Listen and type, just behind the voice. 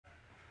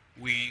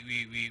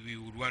we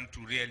would want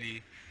to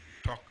really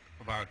talk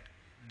about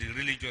the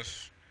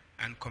religious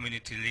and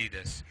community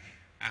leaders,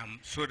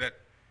 so that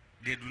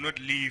they do not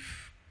leave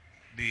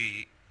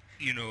the,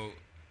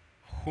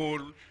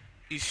 whole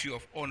issue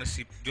of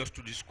ownership just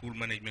to the school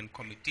management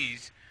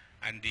committees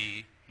and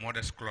the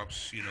mothers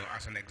clubs,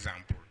 as an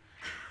example.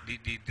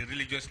 The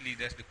religious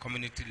leaders, the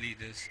community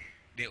leaders,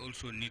 they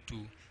also need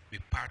to be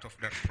part of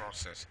that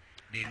process.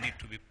 They need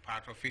to be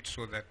part of it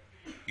so that,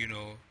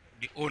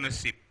 the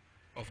ownership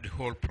of the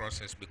whole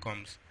process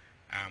becomes,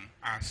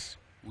 as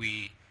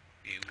we.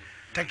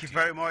 Thank you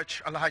very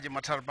much, Alhaji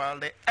Matar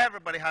Balde.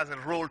 Everybody has a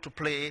role to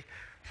play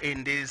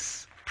in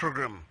this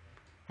program.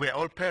 We're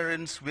all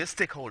parents, we're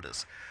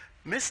stakeholders.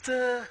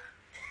 Mr.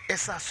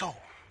 Esaso,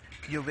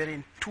 you're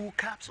wearing 2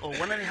 caps or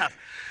 1.5.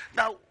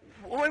 Now,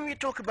 when we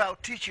talk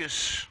about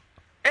teachers,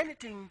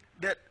 anything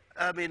that,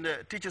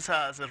 teachers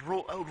has a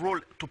role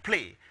to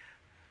play,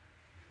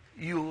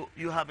 you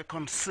have a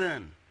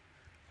concern.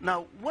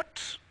 Now,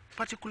 what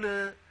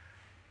particular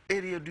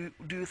area do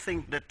you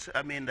think that,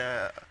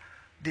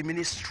 the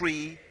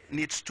ministry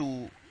needs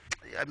to,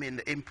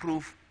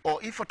 improve,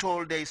 or if at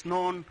all there is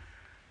none,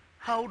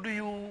 how do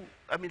you,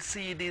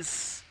 see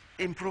this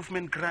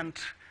improvement grant,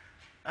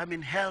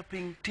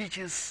 helping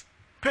teachers,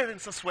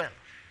 parents as well?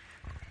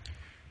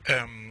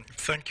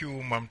 Thank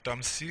you, Mam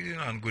Tamsi,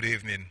 and good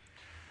evening.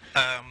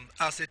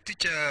 As a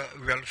teacher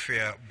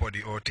welfare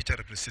body or teacher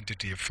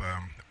representative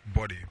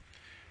body,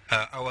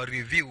 our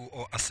review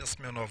or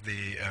assessment of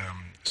the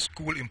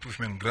school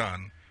improvement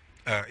grant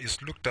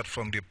is looked at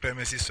from the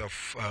premises of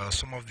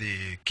some of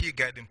the key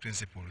guiding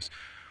principles.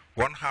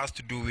 One has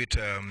to do with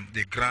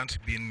the grant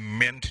being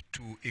meant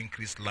to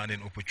increase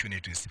learning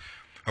opportunities.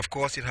 Of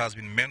course, it has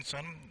been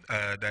mentioned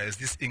there is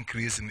this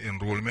increase in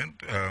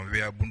enrollment,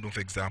 where Bundum, for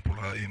example,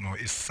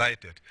 is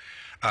cited,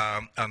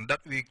 and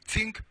that we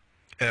think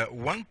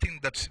one thing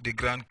that the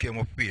grant came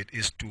up with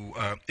is to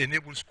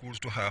enable schools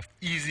to have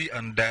easy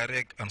and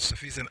direct and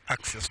sufficient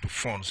access to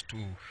funds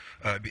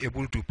to be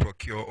able to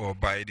procure or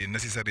buy the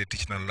necessary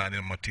teaching and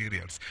learning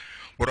materials.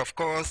 But of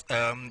course,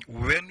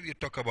 when we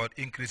talk about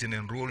increase in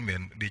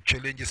enrollment, the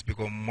challenges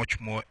become much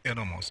more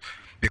enormous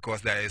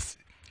because there is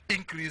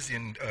increase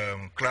in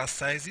class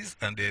sizes,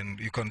 and then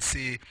you can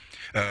see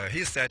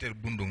he cited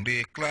Bundung.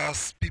 The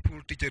class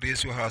teacher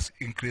ratio has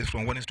increased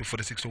from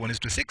 1:46 to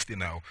 1:60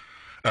 now,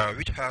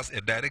 which has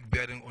a direct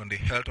bearing on the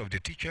health of the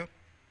teacher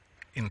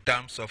in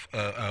terms of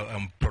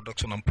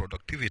production and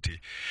productivity.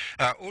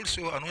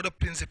 Also, another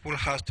principle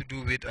has to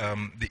do with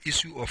the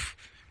issue of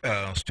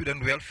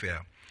student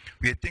welfare.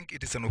 We think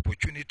it is an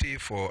opportunity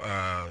for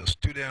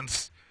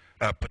students,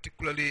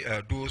 particularly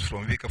those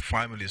from weaker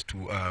families, to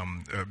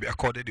be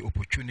accorded the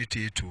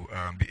opportunity to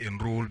be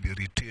enrolled, be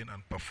retained,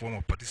 and perform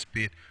or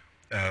participate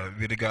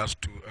with regards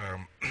to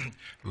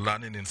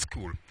learning in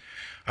school.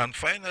 And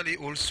finally,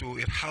 also,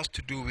 it has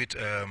to do with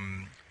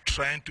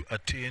trying to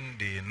attain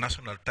the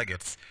national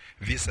targets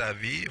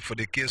vis-a-vis, for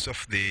the case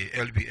of the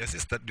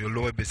LBSs, that the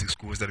lower basic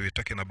schools that we're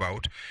talking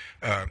about,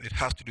 it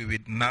has to do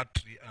with NAT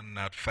 3 and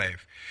NAT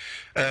 5.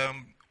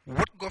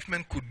 What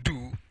government could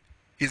do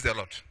is a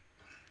lot,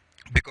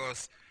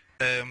 because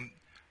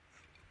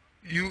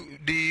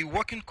the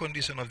working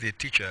condition of the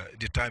teacher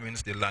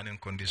determines the learning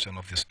condition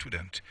of the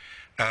student.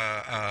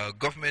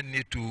 Government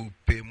need to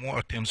pay more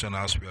attention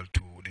as well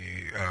to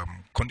the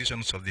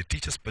conditions of the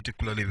teachers,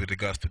 particularly with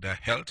regards to their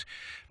health,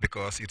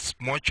 because it's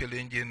more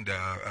challenging.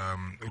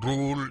 The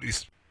rule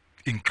is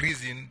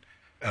increasing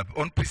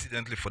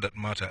unprecedentedly for that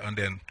matter, and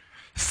then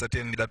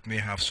certainly that may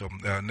have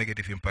some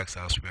negative impacts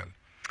as well.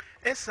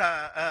 As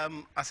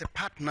a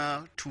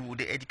partner to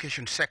the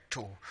education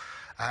sector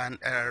and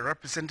a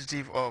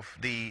representative of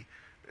the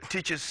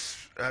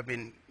teachers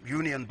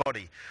union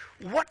body,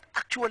 what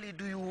actually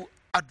do you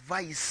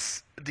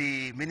advise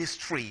the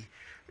ministry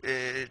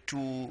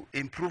to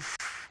improve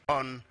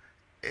on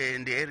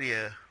in the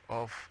area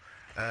of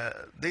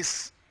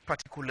this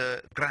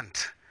particular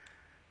grant?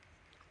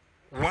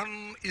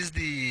 One is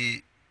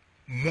the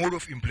mode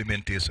of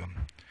implementation.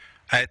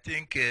 I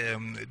think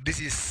this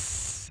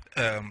is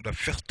the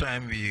first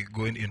time we're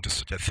going into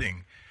such a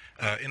thing.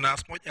 In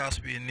as much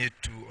as we need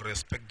to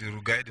respect the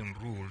guiding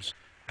rules,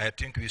 I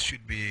think we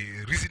should be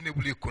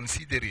reasonably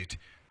considerate,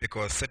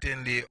 because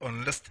certainly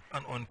unless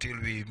and until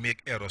we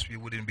make errors, we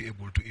wouldn't be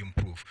able to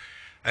improve.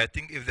 I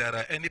think if there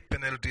are any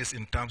penalties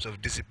in terms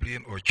of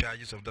discipline or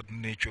charges of that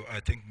nature,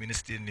 I think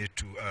ministry need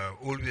to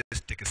always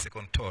take a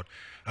second thought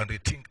and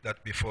rethink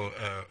that before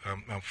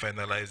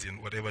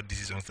finalizing whatever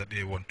decisions that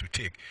they want to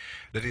take.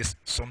 That is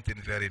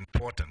something very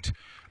important.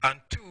 And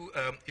two,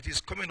 it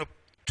is coming up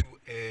to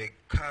a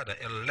cadre,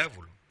 a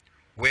level,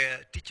 where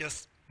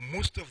teachers,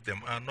 most of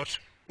them are not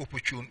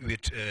opportune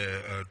with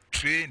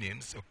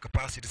trainings or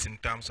capacities in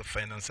terms of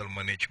financial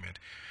management.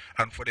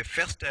 And for the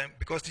first time,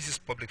 because this is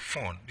public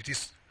fund, it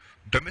is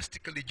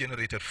domestically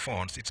generated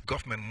funds, it's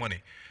government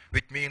money,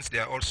 which means they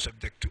are all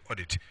subject to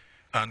audit.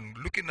 And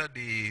looking at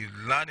the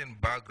learning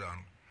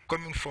background,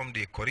 coming from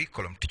the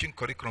curriculum, teaching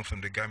curriculum from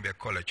the Gambia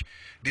College,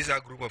 these are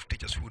a group of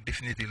teachers who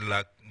definitely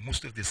lack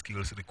most of the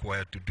skills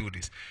required to do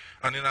this.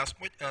 And in as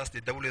much as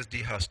the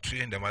WSD has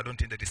trained them, I don't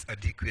think that is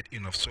adequate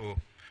enough. So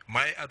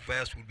my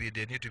advice would be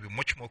they need to be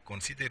much more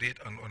considerate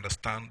and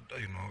understand,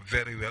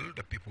 very well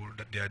the people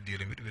that they are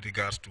dealing with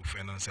regards to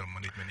financial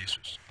management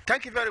issues.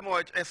 Thank you very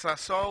much, Esa.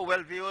 So,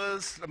 well,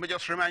 viewers, let me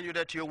just remind you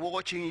that you're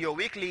watching your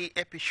weekly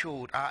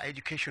episode, our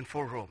Education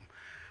Forum.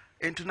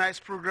 In tonight's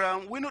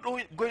program, we're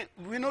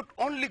not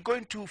only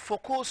going to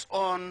focus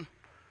on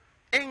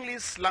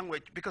English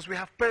language, because we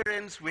have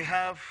parents, we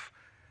have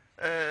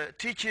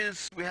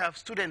teachers, we have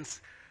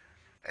students.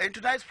 In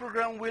tonight's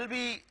program, we'll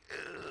be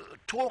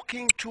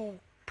talking to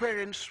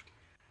parents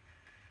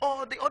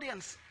or the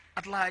audience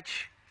at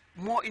large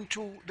more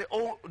into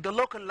the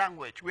local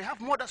language. We have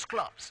mothers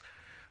clubs.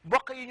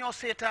 Bokk yi ñoo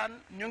seetaan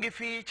ñu ngi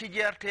fii ci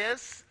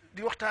GRTS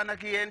di waxtaan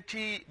ak yéen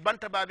ci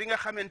bantaba bi nga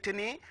xamante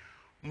ni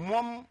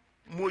moom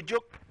moo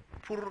jóg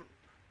pour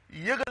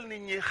yëgal nit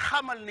ñi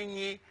xamal nit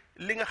ñi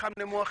li nga xam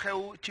ne moo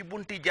xew ci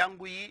bunti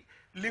jàngu yi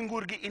li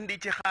nguur gi indi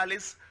ci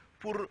xaalis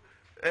pour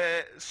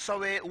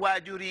sowe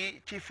waajur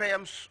yi ci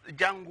fayam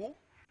jàngu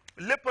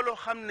lépp loo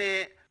xam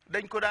ne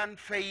dañ ko daan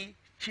fay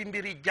ci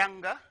mbiri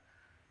jànga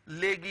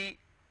léegi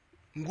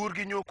nguur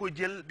gi ñoo ko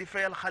jël di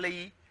fayal xale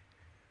yi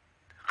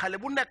xale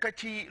bu nekk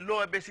ci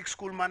lower basic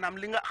school maanaam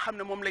li nga xam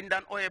ne moom lañ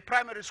daan ooyee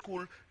primary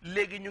school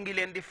léegi ñu ngi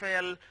leen di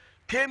fayal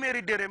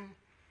téeméeri dërëm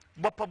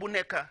boppa bu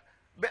nekk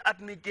ba at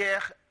mi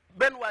jeex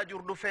benn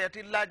waajur du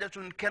fayati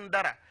laajatuñ kenn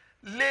dara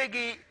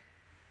léegi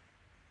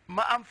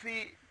ma am fi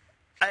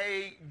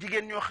ay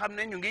jigéen ñoo xam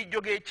ne ñu ngi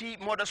jógee ci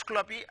mothers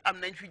club yi am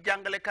nañ fi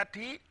jàngalekat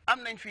yi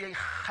am nañ fi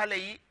xale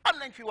yi am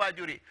nañ fi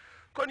waajur yi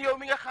kon yow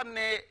mi nga xam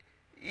ne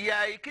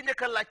yaay ki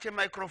njëkk a laajte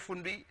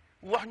microphone bi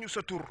wax ñu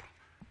sa tur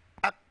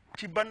ak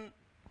ci ban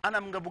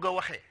anam nga bugg a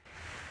waxee.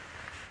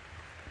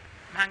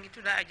 maa ngi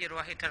tudd Ajer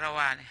Waxi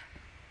Tarawaale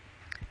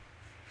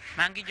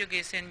maa ngi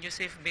jógee St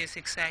Joseph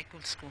Basic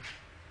Cycle School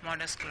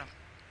Mothers Club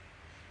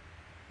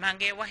maa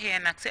ngi waxee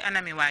nag si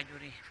anami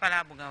waajur yi fa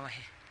laa bugg a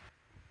waxee.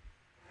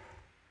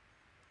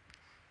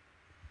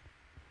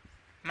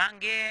 maa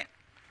ngi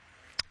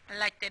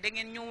laajte da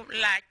ngeen ñu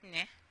laaj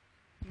ne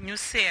ñu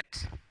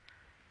seet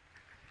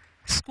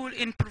school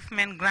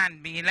improvement grant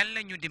bi lan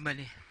la ñu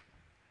dimbale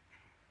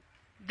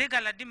dëgg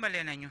la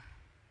dimbale nañu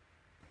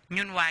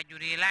ñun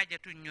waajur yi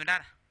laajatuñ ñu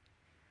dara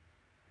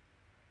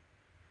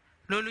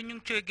loolu ñu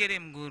ngi cooy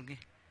gërëm nguur gi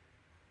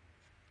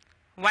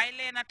waaye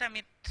leena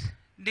tamit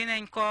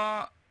dinañ ko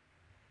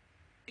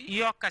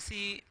yokka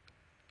si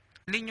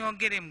li ñoo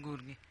gërëm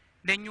nguur gi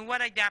dañu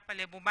war a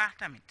jàppale bu baax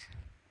tamit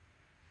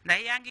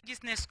ndax yaa ngi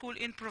gis ne school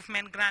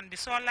improvement grant bi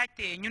soo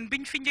laajtee ñun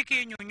biñ fi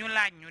njëkkee ñu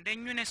laaj ñu dañ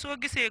ñu ne soo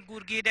gisee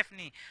nguur gi def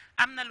nii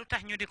am na lu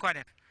tax ñu di ko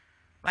def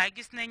waaye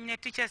gis nañ ne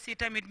teachers yi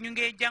tamit ñu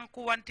ngi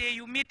jànkuwante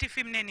yu métti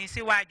fi mu ne nii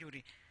si waajur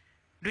yi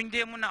duñ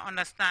dee mun a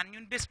understand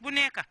ñun bés bu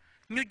nekk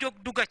ñu jóg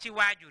dugga ci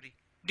waajur yi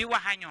di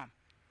wax a ñoom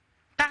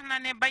tax na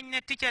ne bañ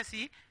ne teachers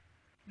yi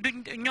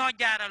duñ ñoo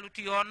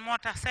jaaraluti yoon moo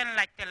tax seen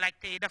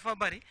laajte yi dafa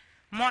bari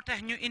moo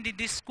tax ñu indi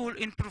di school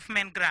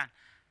improvement grant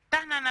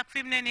tax na nag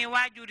fi mu ne nii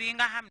waajur yi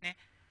nga xam ne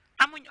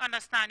amuñ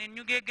understanding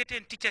ñu ngi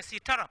gëteen teachers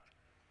yi torop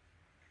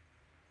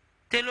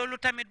te loolu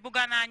tamit bugg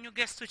naa ñu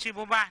gëstu ci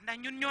bu baax ndax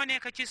ñun ñoo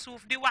nekk ci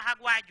suuf di wax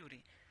ak waajur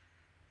yi.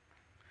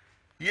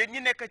 yéen ñi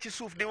nekk ci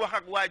suuf di wax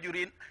ak waajur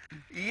yi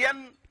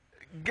yan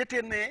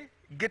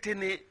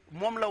gëtene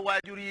moom la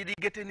waajur yi di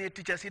gëtene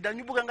teachers yi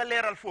dañu bugg nga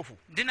leeral foofu.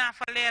 dinaa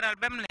fa leeral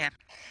ba mu leer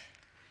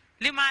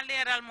li ma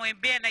leeral mooy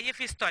benn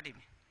yëfi study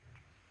bi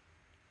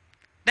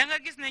da nga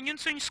gis ne ñun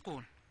suñ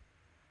school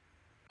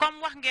comme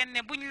wax ngeen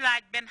ne buñ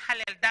laaj benn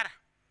xaleel dara.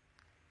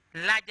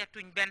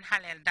 laajatuñ benn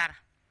xaleel dara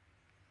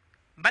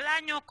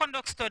balaa ñoo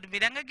conduct study bi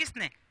da nga gis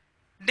ne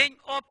dañ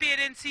oo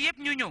parents yi yëpp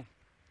ñu ñëw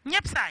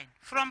ñëpp sign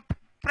from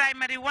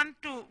primary 1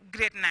 to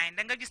grade 9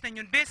 da nga gis ne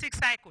ñun basic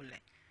cycle la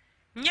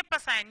ñëpp a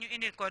sign ñu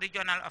indil ko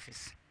regional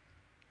office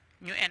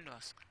ñu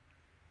endorse ko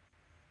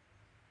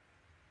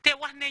te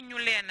wax ne ñu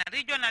leena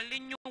regional li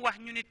ñu wax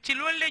ñu nit ci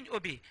loolu lañ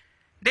ubbi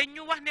dañ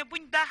ñu wax ne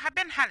buñ daaxa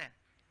benn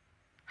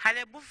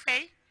xale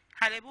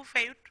bu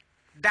fayut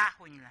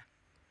daaxuñ la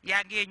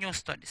yaa ngee ñëw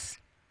studies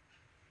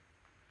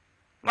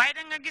waaye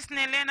da nga gis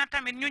ne leena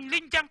tamit ñun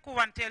liñ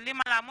jànkuwante li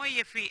ma la mooy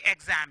yëfi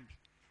exam bi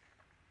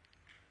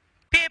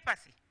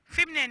papers yi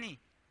fi mu ne nii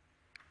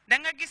da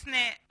nga gis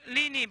ne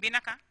lii nii bi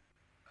naka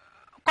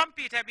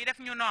computer bi daf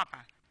ñu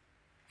noppal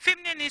fi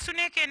mu ne nii su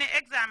nekkee ne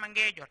exam a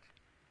ngee jot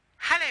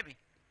xale bi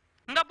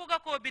nga bugg a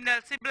koo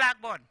bindal si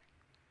blackboard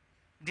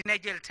dina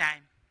jël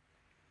time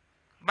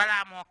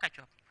balaa moo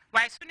kacco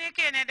waaye su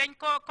nekkee ne dañ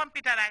ko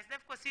computerize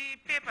def ko si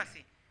papers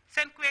yi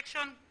seen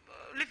correction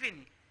lifin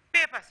yi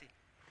papers yi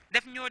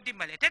def ñoo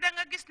dimbale te da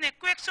nga gis ne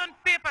correction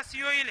papers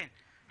yooyu leen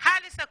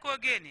xaalis a koo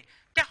génne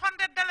te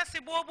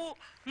 $100 boobu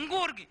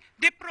nguur gi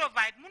di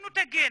provide mënut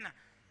a génn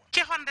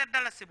ci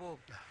 $100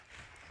 boobu.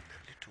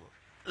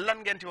 lan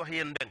ngeen ci wax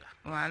yéen dégg nga.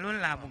 waaw loolu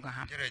laa bëgg a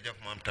xam. jërëjëf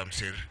maam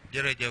Tamsir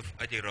jërëjëf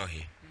Aji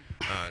Rohi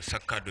sa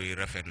kàddu yi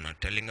rafet na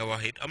te li nga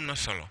wax it am na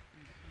solo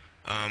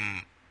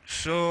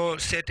so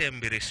seetee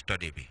mbiri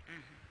study bi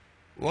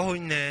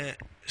waxuñ ne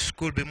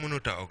school bi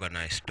mënuta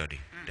organize study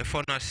te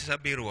foog naa si sa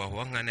biir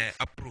wax nga ne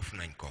approve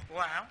nañ ko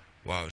waaw waaw